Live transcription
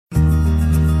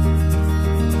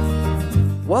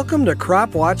Welcome to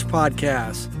Crop Watch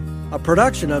Podcast, a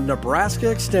production of Nebraska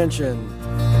Extension.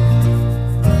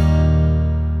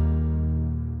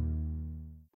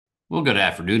 Well, good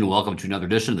afternoon and welcome to another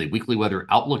edition of the Weekly Weather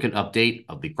Outlook and Update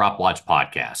of the Crop Watch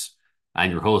Podcast.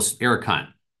 I'm your host, Eric Hunt.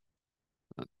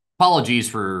 Apologies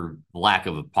for the lack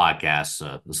of a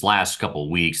podcast. This last couple of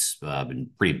weeks, I've been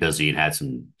pretty busy and had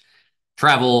some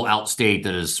travel outstate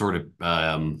that has sort of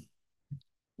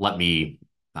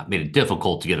made it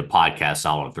difficult to get a podcast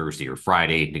out on Thursday or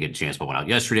Friday to get a chance, but went out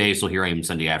yesterday. So here I am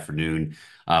Sunday afternoon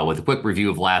with a quick review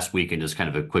of last week and just kind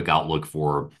of a quick outlook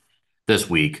for this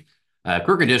week.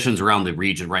 Current conditions around the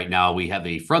region right now, we have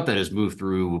a front that has moved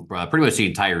through pretty much the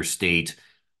entire state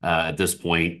at this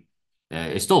point.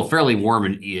 It's still fairly warm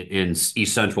in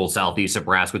east central, southeast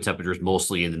Nebraska. Temperatures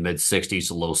mostly in the mid 60s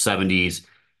to low 70s.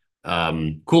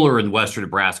 Cooler in western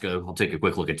Nebraska. I'll take a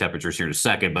quick look at temperatures here in a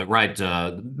second, but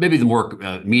maybe the more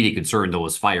immediate concern though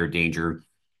is fire danger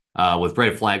with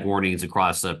red flag warnings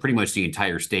across pretty much the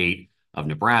entire state of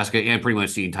Nebraska and pretty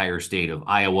much the entire state of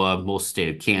Iowa, most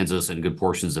state of Kansas, and good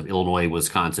portions of Illinois,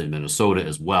 Wisconsin, and Minnesota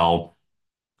as well.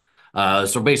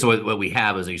 So basically what we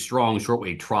have is a strong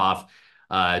shortwave trough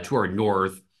to our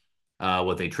north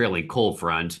with a trailing cold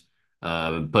front.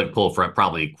 But cold front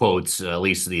probably quotes, at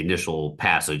least the initial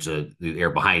passage. The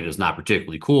air behind it is not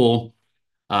particularly cool.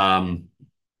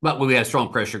 But we have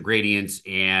strong pressure gradients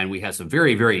and we have some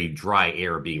very, very dry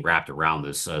air being wrapped around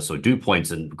this. So dew points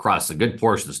across a good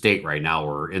portion of the state right now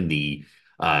are in the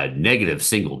negative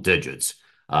single digits.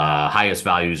 Highest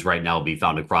values right now will be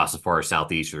found across the far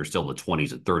southeast. They're still in the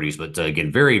 20s and 30s. But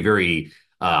again, very, very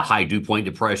high dew point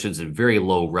depressions and very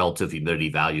low relative humidity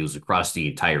values across the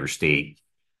entire state.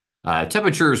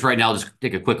 Temperatures right now, just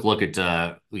take a quick look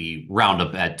at we round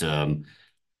up at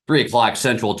 3 o'clock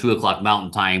Central, 2 o'clock Mountain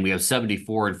Time. We have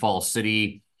 74 in Falls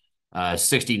City,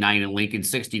 69 in Lincoln,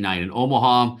 69 in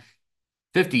Omaha,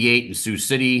 58 in Sioux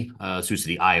City,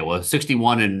 Iowa,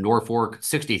 61 in Norfolk,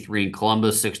 63 in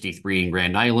Columbus, 63 in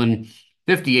Grand Island,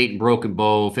 58 in Broken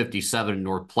Bow, 57 in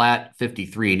North Platte,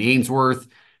 53 in Ainsworth,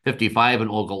 55 in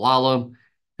Ogallala,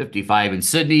 55 in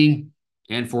Sidney,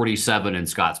 and 47 in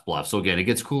Scottsbluff. So again, it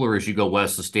gets cooler as you go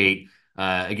west of the state.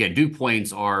 Again, dew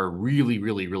points are really,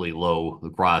 really, really low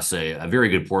across a very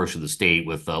good portion of the state,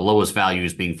 with lowest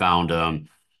values being found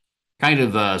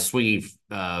swinging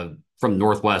from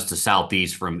northwest to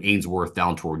southeast from Ainsworth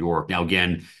down toward York. Now,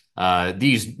 again,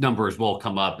 these numbers will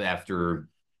come up after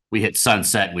we hit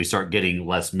sunset and we start getting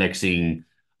less mixing.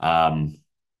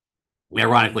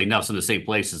 Ironically enough, some of the same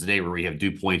places today where we have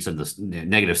dew points in the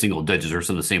negative single digits are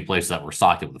some of the same places that were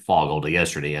socked up with fog all day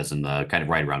yesterday, as in kind of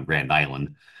right around Grand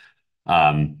Island.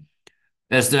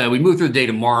 As we move through the day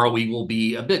tomorrow, we will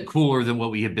be a bit cooler than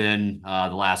what we have been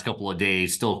the last couple of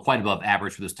days, still quite above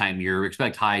average for this time of year. We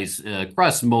expect highs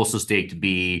across most of the state to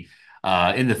be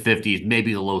in the 50s,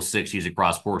 maybe the low 60s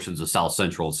across portions of south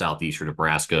central and southeastern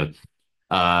Nebraska.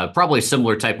 Probably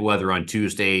similar type of weather on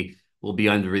Tuesday. We'll be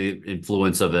under the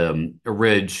influence of a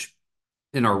ridge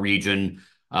in our region.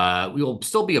 We will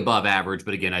still be above average,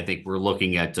 but again, I think we're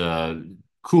looking at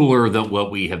cooler than what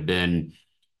we have been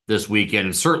this weekend,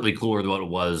 and certainly cooler than what it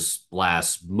was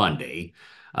last Monday.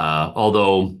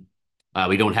 Although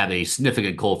we don't have a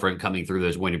significant cold front coming through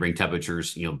that's going to bring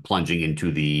temperatures, plunging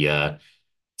into the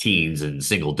teens and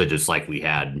single digits like we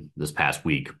had this past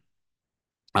week.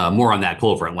 More on that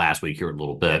cold front last week here in a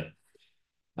little bit.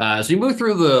 So you move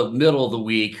through the middle of the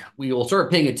week, we will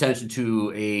start paying attention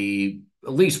to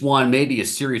at least one, maybe a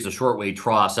series of shortwave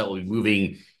troughs that will be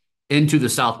moving into the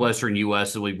southwestern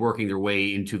U.S. and will be working their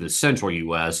way into the central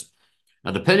U.S.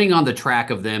 Now, depending on the track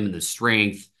of them and the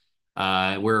strength,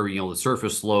 where the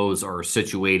surface lows are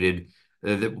situated,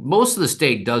 most of the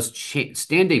state does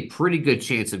stand a pretty good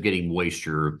chance of getting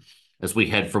moisture as we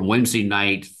head from Wednesday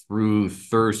night through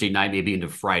Thursday night, maybe into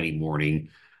Friday morning.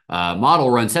 Model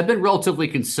runs have been relatively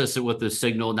consistent with this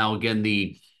signal. Now, again,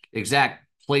 the exact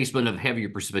placement of heavier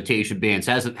precipitation bands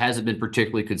hasn't been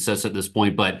particularly consistent at this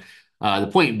point, but the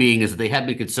point being is that they have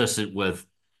been consistent with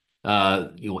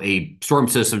a storm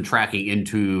system tracking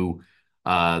into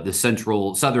the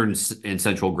southern and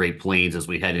central Great Plains as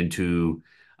we head into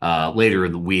later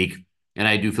in the week. And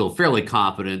I do feel fairly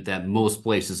confident that most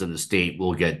places in the state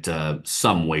will get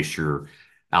some moisture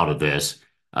out of this.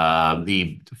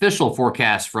 The official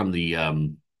forecast from the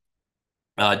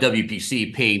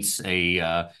WPC paints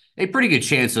a pretty good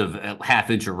chance of a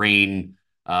half-inch of rain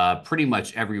pretty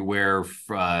much everywhere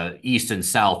east and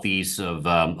southeast of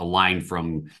a line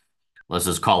from, let's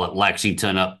just call it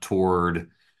Lexington, up toward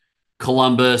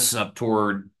Columbus, up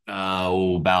toward let's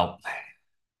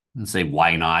say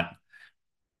Wynot,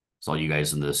 Saw you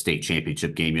guys in the state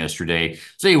championship game yesterday.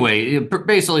 So anyway,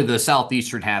 basically the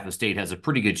southeastern half of the state has a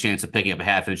pretty good chance of picking up a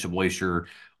half inch of moisture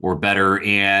or better.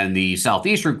 And the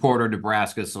southeastern quarter of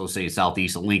Nebraska, so say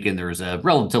southeast of Lincoln, there's a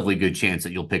relatively good chance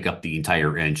that you'll pick up the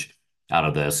entire inch out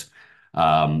of this.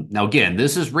 Now, again,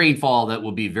 this is rainfall that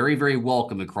will be very, very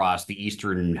welcome across the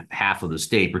eastern half of the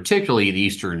state, particularly the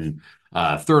eastern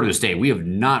third of the state. We have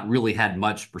not really had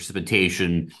much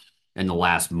precipitation in the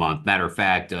last month. Matter of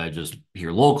fact, just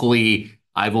here locally,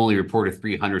 I've only reported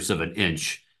 300ths of an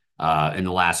inch in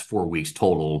the last 4 weeks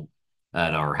total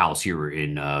at our house here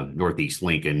in Northeast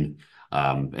Lincoln.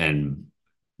 And,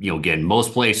 again,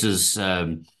 most places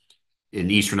in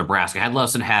eastern Nebraska had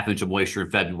less than a half inch of moisture in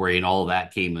February, and all of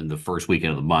that came in the first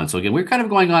weekend of the month. So again, we're kind of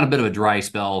going on a bit of a dry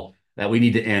spell that we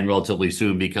need to end relatively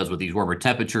soon because with these warmer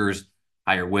temperatures,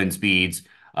 higher wind speeds,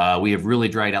 we have really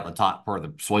dried out the top part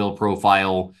of the soil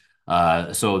profile.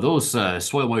 So those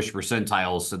soil moisture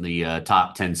percentiles in the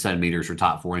top 10 centimeters or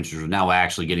top 4 inches are now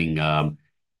actually getting, down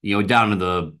to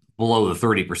the below the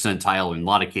 30 percentile. In a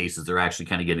lot of cases, they're actually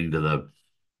kind of getting to the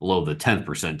below the 10th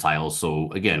percentile.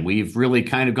 So again, we've really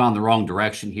kind of gone the wrong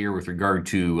direction here with regard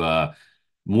to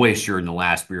moisture in the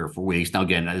last 3 or 4 weeks. Now,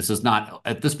 again, this is not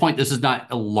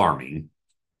alarming.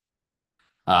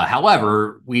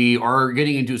 However, we are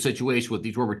getting into a situation with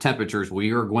these warmer temperatures.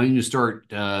 We are going to start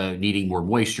needing more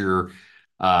moisture,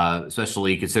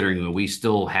 especially considering that we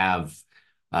still have,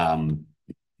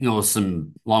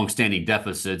 some longstanding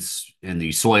deficits in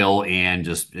the soil and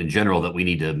just in general that we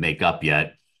need to make up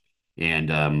yet.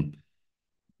 And,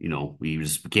 we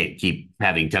just can't keep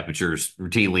having temperatures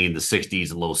routinely in the 60s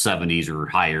and low 70s or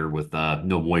higher with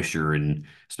no moisture and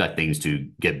expect things to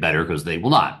get better because they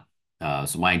will not.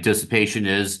 So my anticipation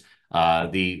is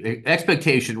the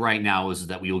expectation right now is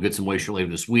that we will get some moisture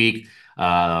later this week.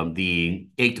 The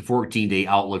 8 to 14 day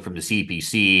outlook from the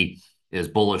CPC is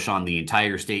bullish on the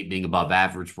entire state being above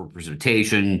average for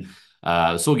precipitation.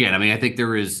 So again, I think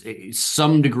there is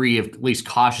some degree of at least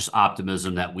cautious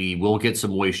optimism that we will get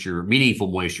some moisture, meaningful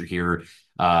moisture here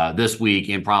this week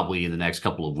and probably in the next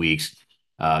couple of weeks,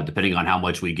 depending on how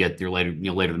much we get there later in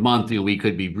the month. We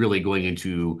could be really going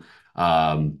into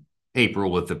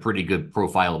April with a pretty good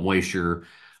profile of moisture.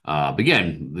 But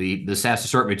again, this has to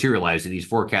start materializing. These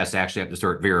forecasts actually have to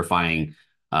start verifying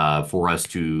for us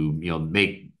to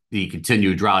make the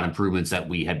continued drought improvements that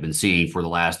we had been seeing for the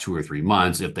last 2 or 3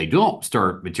 months. If they don't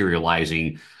start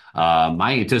materializing,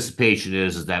 my anticipation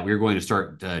is that we're going to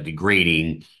start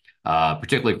degrading,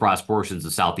 particularly across portions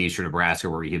of southeastern Nebraska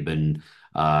where we have been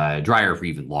drier for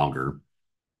even longer.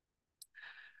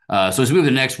 So as we move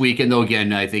to the next weekend, though,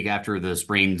 again, I think after the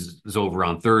spring is over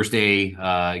on Thursday,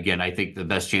 again, I think the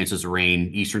best chances of rain,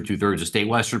 eastern 2/3 of state,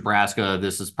 western Nebraska.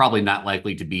 This is probably not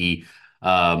likely to be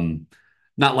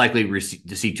not likely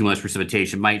to see too much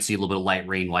precipitation. Might see a little bit of light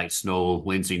rain, light snow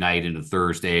Wednesday night into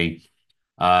Thursday.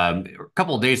 A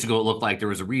couple of days ago, it looked like there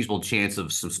was a reasonable chance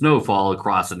of some snowfall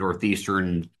across the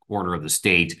northeastern corner of the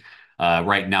state.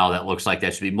 Right now, that looks like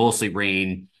that should be mostly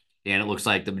rain, and it looks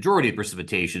like the majority of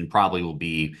precipitation probably will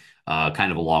be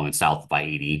kind of along and south of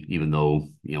I-80, even though,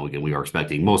 again, we are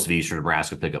expecting most of eastern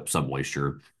Nebraska to pick up some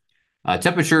moisture.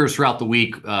 Temperatures throughout the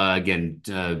week, again,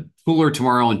 cooler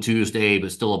tomorrow and Tuesday,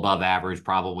 but still above average,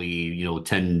 probably,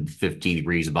 10, 15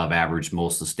 degrees above average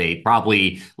most of the state,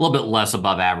 probably a little bit less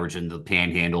above average in the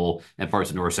Panhandle and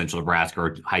parts of north central Nebraska.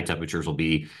 Our high temperatures will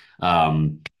be a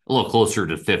little closer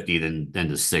to 50 than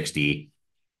to 60.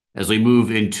 As we move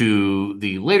into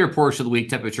the later portion of the week,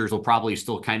 temperatures will probably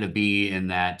still kind of be in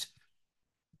that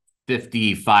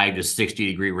 55 to 60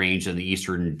 degree range in the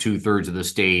eastern 2/3 of the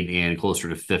state and closer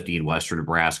to 50 in western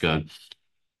Nebraska.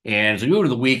 And as we move to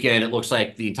the weekend, it looks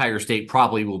like the entire state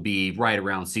probably will be right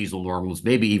around seasonal normals,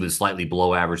 maybe even slightly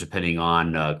below average, depending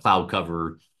on cloud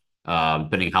cover,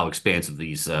 depending on how expansive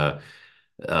these,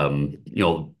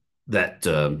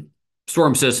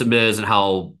 storm system is and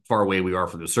how far away we are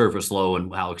from the surface low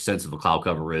and how extensive the cloud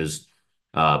cover is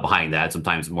behind that.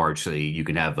 Sometimes in March, you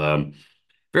can have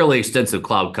fairly extensive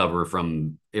cloud cover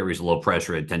from areas of low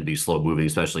pressure that tend to be slow moving,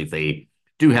 especially if they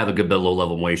do have a good bit of low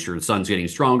level moisture. The sun's getting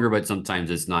stronger, but sometimes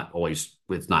it's not always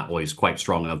quite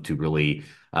strong enough to really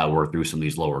work through some of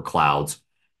these lower clouds.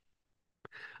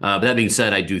 But that being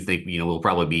said, I do think we'll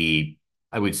probably be,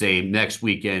 I would say, next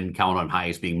weekend count on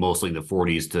highs being mostly in the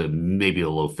 40s to maybe the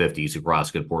low 50s across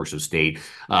a good portion of the state.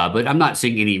 But I'm not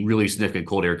seeing any really significant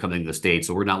cold air coming to the state,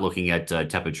 so we're not looking at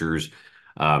temperatures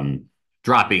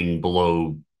dropping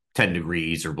below 10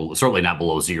 degrees or certainly not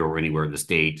below zero or anywhere in the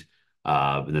state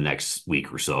in the next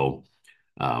week or so.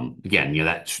 Again,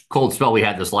 that cold spell we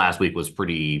had this last week was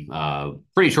pretty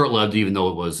short-lived, even though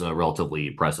it was a relatively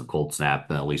impressive cold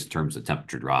snap, at least in terms of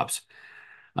temperature drops.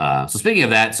 So speaking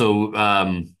of that,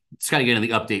 let's kind of get into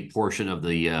the update portion of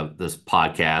the this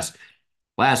podcast.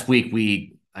 Last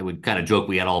week, I would kind of joke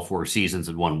we had all four seasons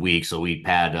in 1 week. So we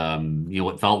had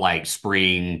what felt like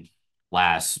spring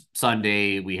last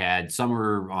Sunday. We had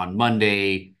summer on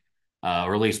Monday,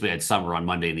 or at least we had summer on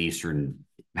Monday in the eastern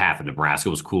half of Nebraska.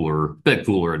 It was cooler, a bit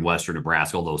cooler in western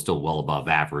Nebraska, although still well above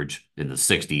average in the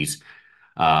 60s.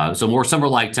 So more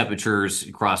summer-like temperatures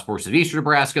across portions of eastern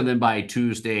Nebraska. And then by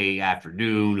Tuesday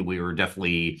afternoon, we were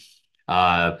definitely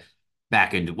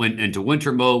back into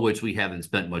winter mode, which we haven't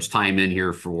spent much time in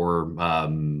here for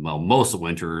most of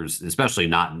winters, especially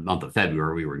not in the month of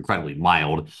February. We were incredibly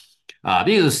mild.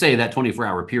 Needless to say, that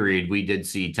 24-hour period, we did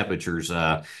see temperatures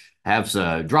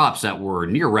have drops that were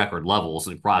near record levels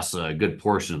across a good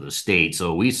portion of the state.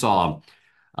 So we saw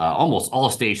almost all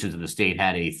stations in the state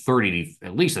had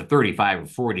at least a 35 or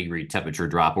 40 degree temperature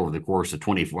drop over the course of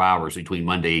 24 hours between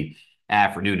Monday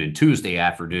afternoon and Tuesday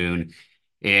afternoon.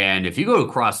 And if you go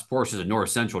across portions of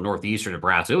north central, northeastern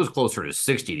Nebraska, it was closer to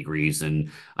 60 degrees. And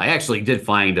I actually did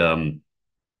find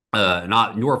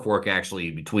not Norfolk actually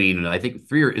between I think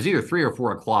either 3 or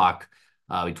 4 o'clock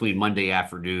between Monday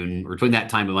afternoon or between that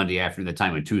time of Monday afternoon, the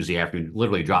time of Tuesday afternoon,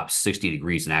 literally dropped 60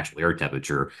 degrees in actual air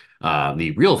temperature.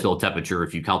 The real field temperature,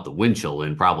 if you count the wind chill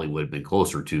in, probably would have been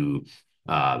closer to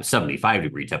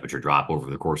 75-degree temperature drop over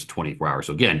the course of 24 hours.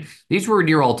 So again, these were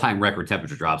near all-time record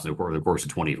temperature drops over the course of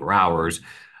 24 hours.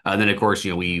 Then, of course,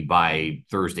 by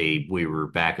Thursday, we were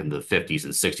back in the 50s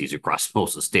and 60s across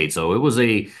most of the state. So it was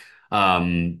a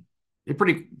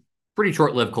pretty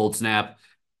short-lived cold snap.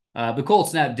 The cold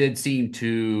snap did seem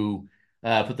to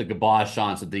put the kibosh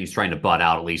on some things trying to bud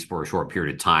out, at least for a short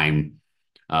period of time.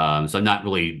 So not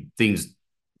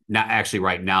actually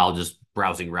right now, just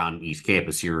browsing around East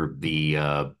Campus here,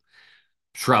 the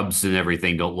shrubs and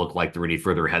everything don't look like they're any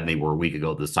further ahead than they were a week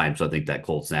ago this time. So I think that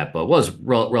cold snap was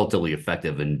relatively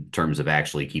effective in terms of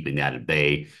actually keeping that at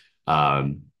bay.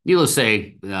 Needless to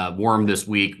say, warm this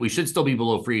week. We should still be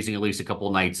below freezing at least a couple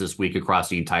of nights this week across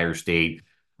the entire state.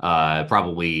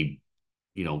 Probably,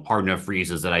 hard enough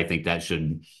freezes that I think that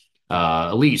should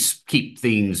at least keep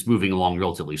things moving along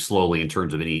relatively slowly in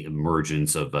terms of any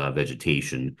emergence of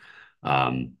vegetation.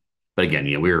 But again,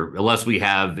 unless we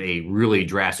have a really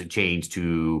drastic change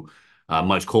to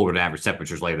much colder than average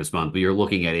temperatures later this month, we are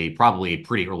looking at probably a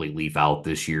pretty early leaf out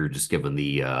this year, just given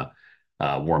the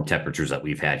warm temperatures that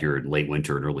we've had here in late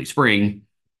winter and early spring.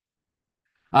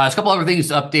 There's a couple other things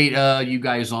to update you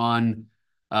guys on.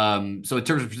 So in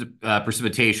terms of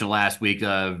precipitation last week,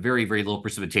 very, very little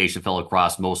precipitation fell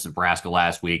across most of Nebraska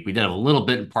last week. We did have a little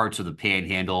bit in parts of the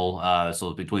Panhandle.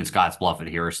 So between Scottsbluff and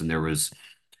Harrison, there was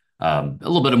a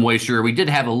little bit of moisture. We did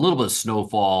have a little bit of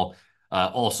snowfall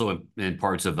also in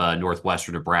parts of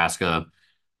northwestern Nebraska,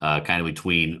 kind of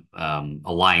between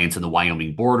Alliance and the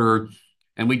Wyoming border.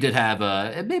 And we did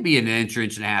have maybe an inch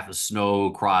and a half of snow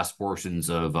across portions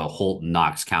of Holt and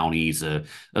Knox counties,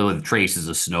 with traces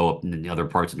of snow up in the other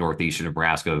parts of northeastern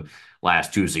Nebraska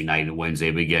last Tuesday night and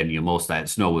Wednesday. But again, most of that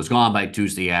snow was gone by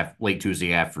late Wednesday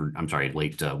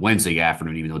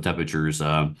afternoon, even though temperatures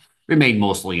remained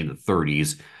mostly in the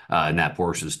 30s in that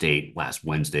portion of the state last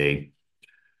Wednesday.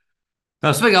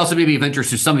 Something else that may be of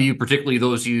interest to some of you, particularly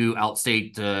those of you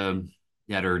outstate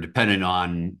that are dependent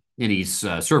on any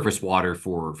surface water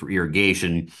for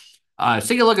irrigation.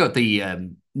 Take a look at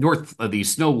the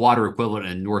snow water equivalent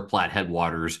in North Platte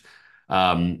headwaters.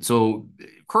 So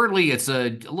currently it's a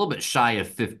little bit shy of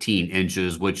 15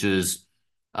 inches, which is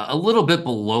a little bit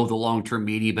below the long-term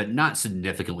median, but not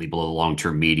significantly below the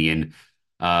long-term median.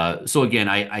 So again,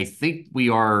 I think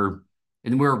we're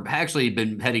actually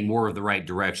been heading more of the right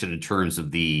direction in terms of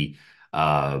the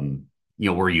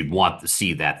where you'd want to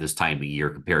see that this time of year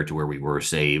compared to where we were,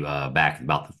 say, back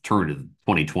about the turn of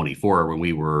 2024, when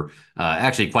we were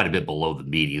actually quite a bit below the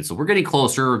median. So we're getting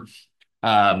closer.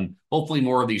 Hopefully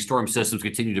more of these storm systems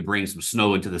continue to bring some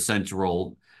snow into the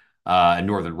central and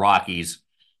northern Rockies.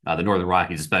 The northern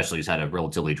Rockies especially has had a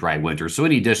relatively dry winter. So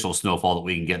any additional snowfall that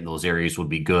we can get in those areas would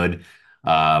be good.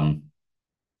 Any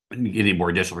more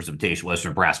additional precipitation,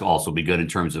 western Nebraska also be good in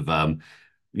terms of,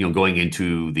 going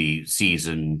into the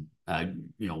season,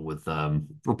 with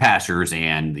for pastures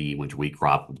and the winter wheat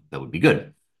crop. That would be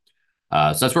good.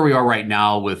 So that's where we are right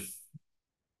now with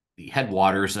the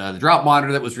headwaters. The drought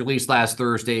monitor that was released last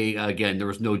Thursday, again, there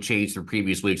was no change from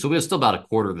previous week. So we have still about a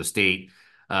quarter of the state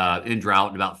in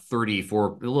drought, and about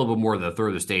 34, a little bit more than a third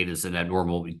of the state is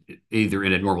either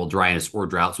in a normal dryness or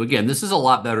drought. So again, this is a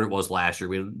lot better than it was last year.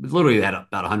 We literally had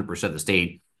about 100% of the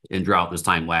state in drought this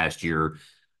time last year.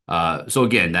 So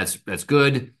again, that's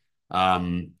good.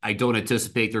 I don't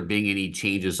anticipate there being any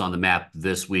changes on the map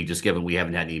this week, just given we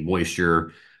haven't had any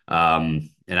moisture. And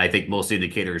I think most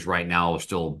indicators right now are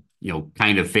still,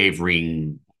 kind of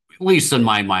favoring, at least in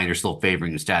my mind, are still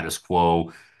favoring the status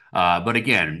quo. But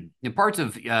again, in parts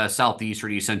of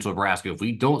southeastern, east central Nebraska, if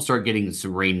we don't start getting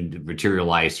some rain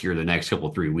materialize here the next couple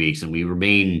of 3 weeks, and we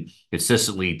remain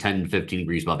consistently 10 to 15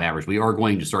 degrees above average, we are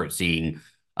going to start seeing,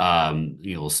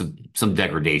 some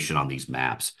degradation on these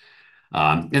maps.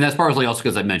 And that's partly also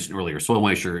because I mentioned earlier, soil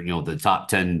moisture, the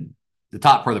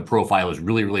top part of the profile is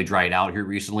really, really dried out here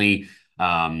recently.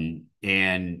 And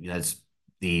that's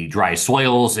the dry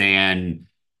soils and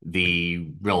the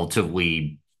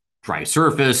relatively dry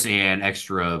surface and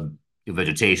extra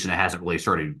vegetation that hasn't really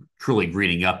started truly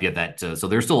greening up yet. So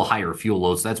there's still a higher fuel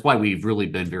load. So that's why we've really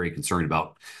been very concerned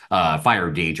about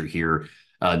fire danger here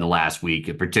in the last week.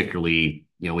 And particularly,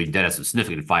 we did have some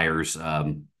significant fires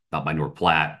out by North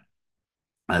Platte.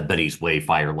 Betty's Way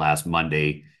fire last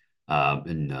Monday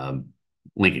in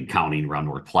Lincoln County around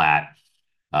North Platte.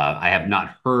 I have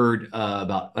not heard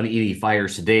about any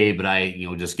fires today, but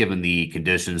just given the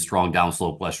conditions, strong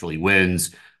downslope westerly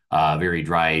winds, very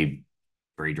dry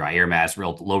air mass, very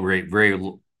low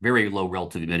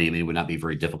relative humidity. I mean, it would not be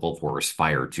very difficult for a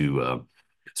fire to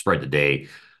spread today.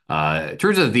 In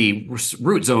terms of the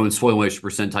root zone soil moisture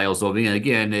percentiles, though,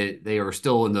 again, they are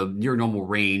still in the near normal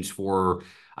range for,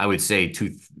 I would say,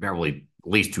 probably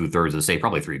at least 2/3 of the state,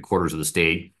 probably 3/4 of the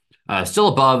state. Still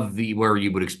above where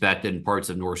you would expect in parts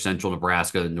of north central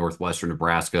Nebraska and northwestern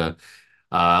Nebraska.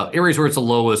 Areas where it's the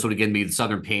lowest would again be the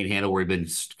southern panhandle, where we've been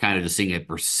kind of just seeing a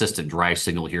persistent dry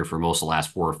signal here for most of the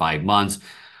last 4 or 5 months.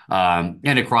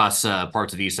 And across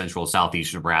parts of east central,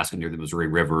 southeast Nebraska near the Missouri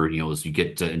River, as you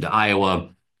get into Iowa,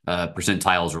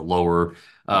 percentiles are lower.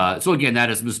 So again, that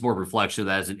is more reflection.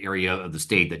 That is an area of the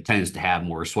state that tends to have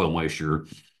more soil moisture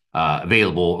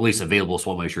available, at least available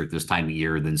soil moisture at this time of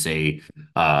year than, say,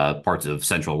 parts of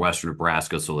central western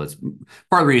Nebraska. So that's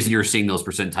part of the reason you're seeing those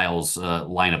percentiles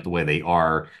line up the way they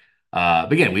are.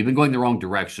 But again, we've been going the wrong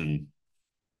direction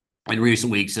in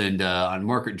recent weeks. And on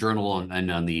Market Journal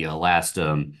and on the last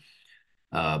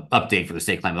update for the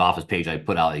State Climate Office page, I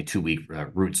put out a 2-week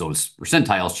root zone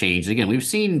percentiles change. And again, we've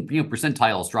seen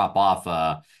percentiles drop off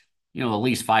at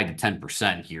least 5 to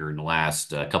 10% here in the last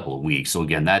couple of weeks. So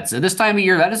again, that's this time of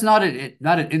year. That is not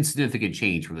an insignificant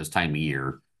change for this time of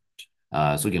year.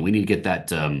 So again, we need to get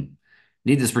that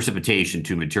need this precipitation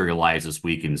to materialize this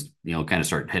week and kind of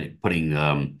start putting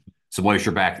some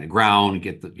moisture back in the ground,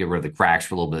 get rid of the cracks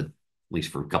for a little bit, at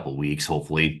least for a couple of weeks,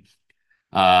 hopefully.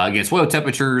 Again, soil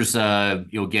temperatures,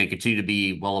 again, continue to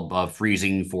be well above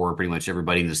freezing for pretty much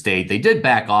everybody in the state. They did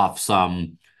back off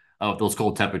some of those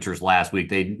cold temperatures last week.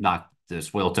 They knocked the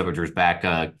soil temperatures back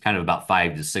kind of about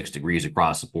 5 to 6 degrees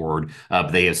across the board. But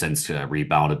they have since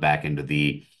rebounded back into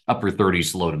the upper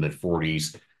 30s, low to mid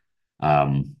 40s.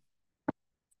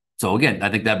 So again, I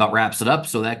think that about wraps it up.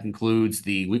 So that concludes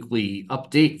the weekly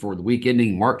update for the week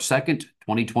ending March 2nd,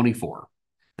 2024.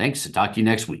 Thanks, and talk to you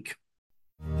next week.